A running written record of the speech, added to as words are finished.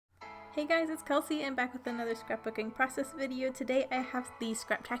Hey guys, it's Kelsey and back with another scrapbooking process video. Today I have the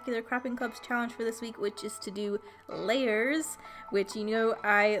Scraptacular Cropping Club's challenge for this week, which is to do layers, which you know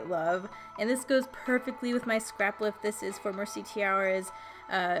I love. And this goes perfectly with my Scraplift. This is for Mercy Tiara's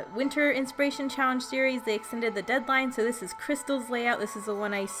Winter Inspiration Challenge series. They extended the deadline, so this is Crystal's layout. This is the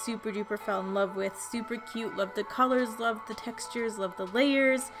one I super duper fell in love with. Super cute, love the colors, love the textures, love the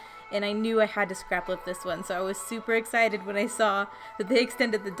layers. And I knew I had to Scraplift this one, so I was super excited when I saw that they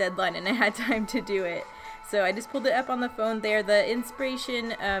extended the deadline and I had time to do it. So I just pulled it up on the phone there. The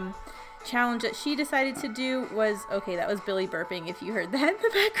inspiration challenge that she decided to do was, okay, that was Billy burping if you heard that in the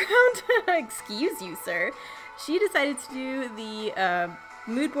background. Excuse you, sir. She decided to do the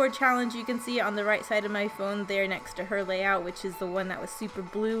mood board challenge. You can see it on the right side of my phone there next to her layout, which is the one that was super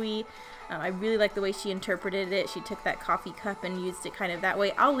bluey. I really like the way she interpreted it. She took that coffee cup and used it kind of that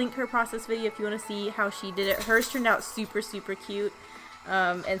way. I'll link her process video if you want to see how she did it. Hers turned out super cute,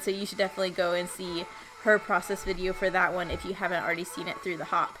 and so you should definitely go and see her process video for that one if you haven't already seen it through the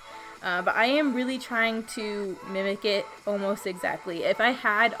hop. But I am really trying to mimic it almost exactly. If I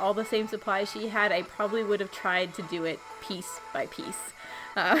had all the same supplies she had, I probably would have tried to do it piece by piece.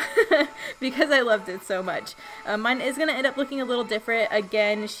 Because I loved it so much. Mine is going to end up looking a little different.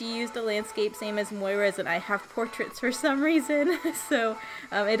 Again, she used a landscape same as Moira's, and I have portraits for some reason, so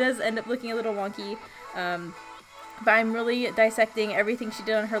it does end up looking a little wonky. But I'm really dissecting everything she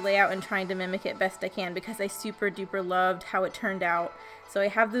did on her layout and trying to mimic it best I can because I super duper loved how it turned out. So I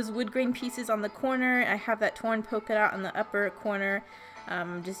have those wood grain pieces on the corner, I have that torn polka dot on the upper corner.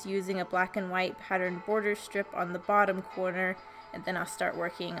 I'm just using a black and white patterned border strip on the bottom corner, and then I'll start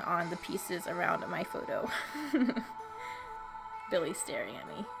working on the pieces around my photo. Billy's staring at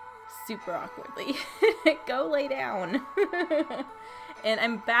me super awkwardly. Go lay down. And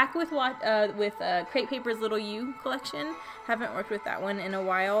I'm back with Crate Paper's Little U collection. Haven't worked with that one in a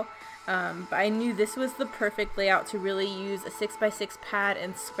while, but I knew this was the perfect layout to really use a 6x6 pad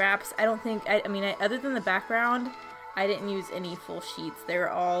and scraps. I don't think, I mean, other than the background, I didn't use any full sheets. They were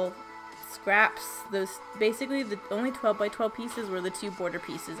all scraps. Those basically the only 12x12 pieces were the two border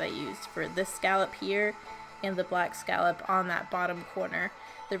pieces I used for this scallop here and the black scallop on that bottom corner.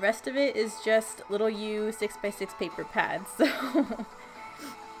 The rest of it is just little U 6x6 paper pads. So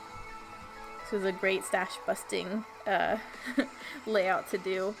this was a great stash busting layout to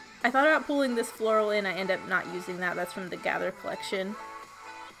do. I thought about pulling this floral in. I end up not using that. That's from the Gather collection.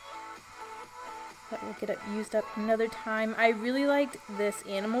 That will get used up another time. I really liked this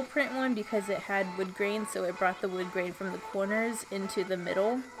animal print one because it had wood grain, so it brought the wood grain from the corners into the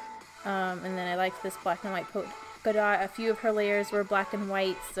middle. And then I liked this black and white polka dot. A few of her layers were black and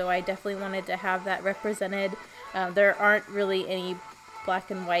white, so I definitely wanted to have that represented. There aren't really any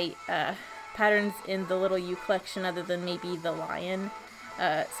black and white patterns in the Little U collection other than maybe the lion.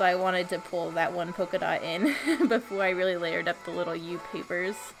 So I wanted to pull that one polka dot in before I really layered up the Little U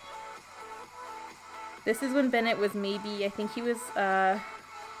papers. This is when Bennett was maybe, I think he was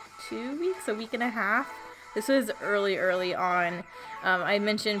 2 weeks, a week and a half. This was early on. I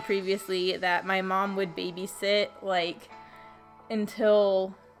mentioned previously that my mom would babysit like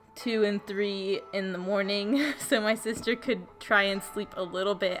until 2 and 3 in the morning, so my sister could try and sleep a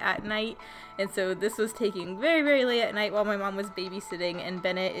little bit at night. And so this was taking very late at night while my mom was babysitting, and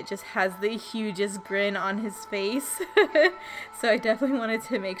Bennett, it just has the hugest grin on his face. So I definitely wanted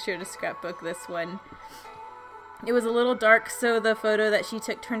to make sure to scrapbook this one. It was a little dark, so the photo that she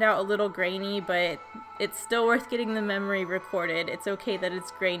took turned out a little grainy, but it's still worth getting the memory recorded. It's okay that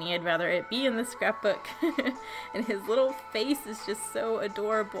it's grainy. I'd rather it be in the scrapbook. And his little face is just so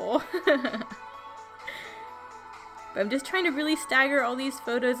adorable. But I'm just trying to really stagger all these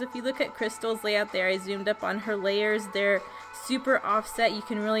photos. If you look at Crystal's layout there, I zoomed up on her layers. They're super offset. You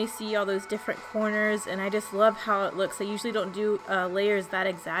can really see all those different corners, and I just love how it looks. I usually don't do layers that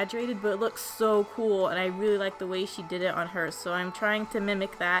exaggerated, but it looks so cool, and I really like the way she did it on hers. So I'm trying to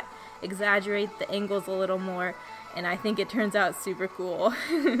mimic that, exaggerate the angles a little more, and I think it turns out super cool.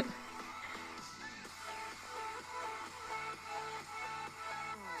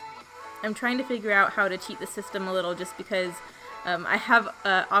 I'm trying to figure out how to cheat the system a little just because I have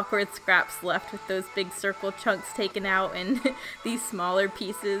awkward scraps left with those big circle chunks taken out and these smaller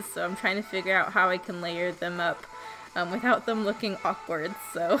pieces, so I'm trying to figure out how I can layer them up without them looking awkward,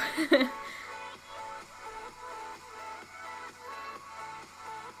 so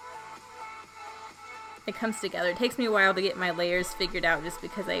it comes together. It takes me a while to get my layers figured out just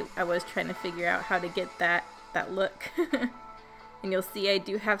because I was trying to figure out how to get that look. And you'll see I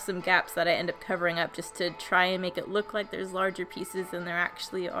do have some gaps that I end up covering up just to try and make it look like there's larger pieces than there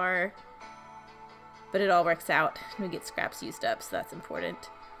actually are. But it all works out. We get scraps used up, so that's important.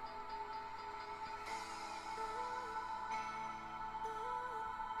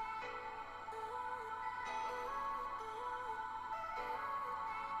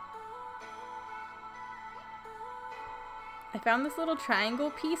 found this little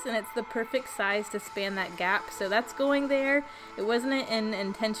triangle piece and it's the perfect size to span that gap, so that's going there. It wasn't an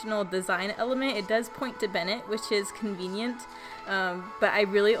intentional design element. It does point to Bennett, which is convenient, but I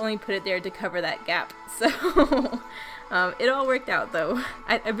really only put it there to cover that gap, so it all worked out though.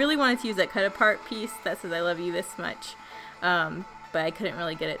 I really wanted to use that cut apart piece that says I love you this much, but I couldn't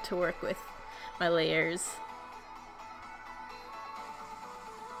really get it to work with my layers.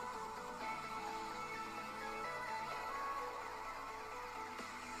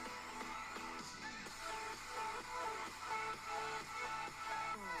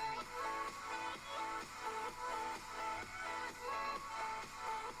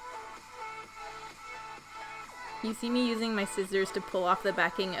 You see me using my scissors to pull off the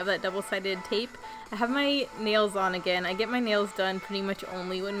backing of that double-sided tape. I have my nails on again. I get my nails done pretty much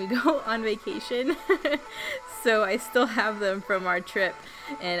only when we go on vacation. So I still have them from our trip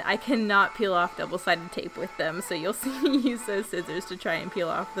and I cannot peel off double-sided tape with them. So you'll see me use those scissors to try and peel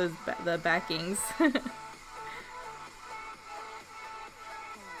off those the backings.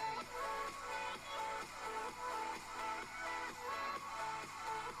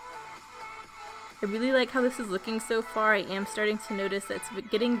 I really like how this is looking so far. I am starting to notice that it's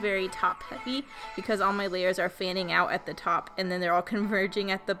getting very top heavy because all my layers are fanning out at the top and then they're all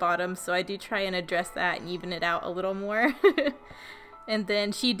converging at the bottom, so I do try and address that and even it out a little more. And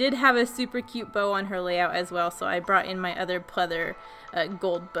then she did have a super cute bow on her layout as well, so I brought in my other pleather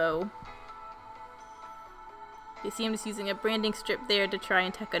gold bow. You see I'm just using a branding strip there to try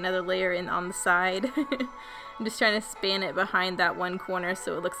and tuck another layer in on the side. I'm just trying to span it behind that one corner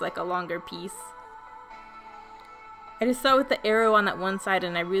so it looks like a longer piece. I just saw with the arrow on that one side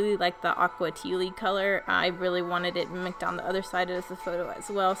and I really like the aqua tealy color. I really wanted it mimicked on the other side of the photo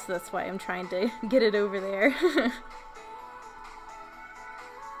as well, so that's why I'm trying to get it over there.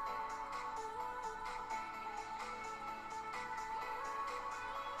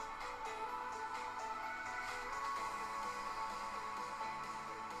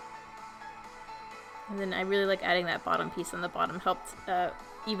 And then I really like adding that bottom piece on the bottom. Helped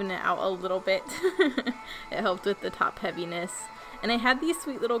even it out a little bit. It helped with the top heaviness. And I had these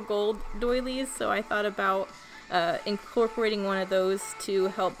sweet little gold doilies, so I thought about incorporating one of those to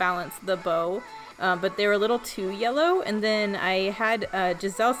help balance the bow. But they were a little too yellow, and then I had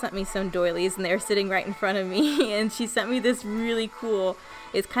Gisele sent me some doilies and they were sitting right in front of me, and she sent me this really cool,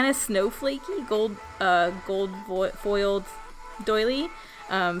 it's kind of snowflakey gold foiled doily.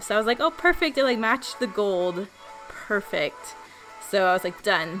 So I was like, oh perfect, it like matched the gold perfect. So I was like,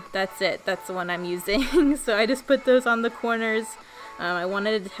 done, that's it, that's the one I'm using. So I just put those on the corners. I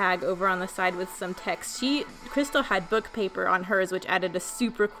wanted to tag over on the side with some text. Crystal had book paper on hers, which added a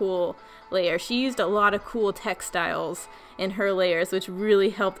super cool layer. She used a lot of cool textiles in her layers, which really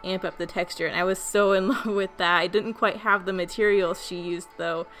helped amp up the texture, and I was so in love with that. I didn't quite have the materials she used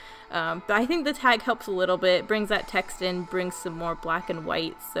though, but I think the tag helps a little bit, brings that text in, brings some more black and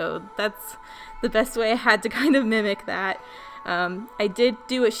white, so that's the best way I had to kind of mimic that. I did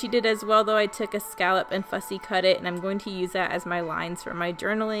do what she did as well though. I took a scallop and fussy cut it, and I'm going to use that as my lines for my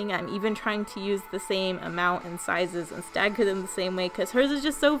journaling. I'm even trying to use the same amount and sizes and stagger them the same way because hers is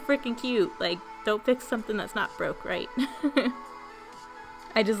just so freaking cute. Like, don't fix something that's not broke, right?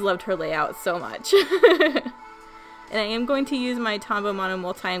 I just loved her layout so much. And I am going to use my Tombow Mono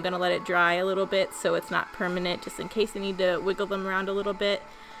Multi. I'm going to let it dry a little bit so it's not permanent, just in case I need to wiggle them around a little bit.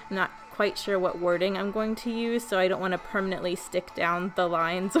 I'm not quite sure what wording I'm going to use, so I don't want to permanently stick down the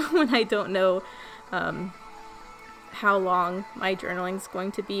lines when I don't know how long my journaling is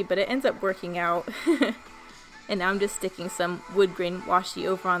going to be, but it ends up working out. And now I'm just sticking some wood grain washi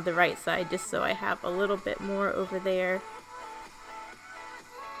over on the right side just so I have a little bit more over there.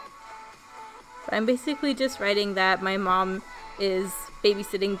 But I'm basically just writing that my mom is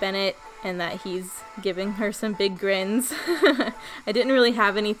babysitting Bennett and that he's giving her some big grins. I didn't really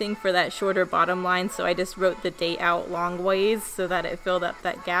have anything for that shorter bottom line, so I just wrote the date out long ways so that it filled up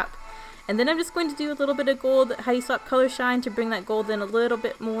that gap. And then I'm just going to do a little bit of gold Heidi Swapp Color Shine to bring that gold in a little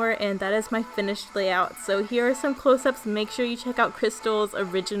bit more, and that is my finished layout. So here are some close-ups. Make sure you check out Crystal's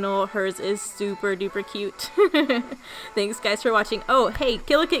original. Hers is super duper cute. Thanks guys for watching. Oh hey,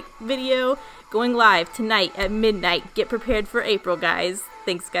 Kill a Kit video going live tonight at midnight. Get prepared for April, guys.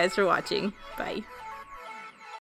 Thanks guys for watching. Bye.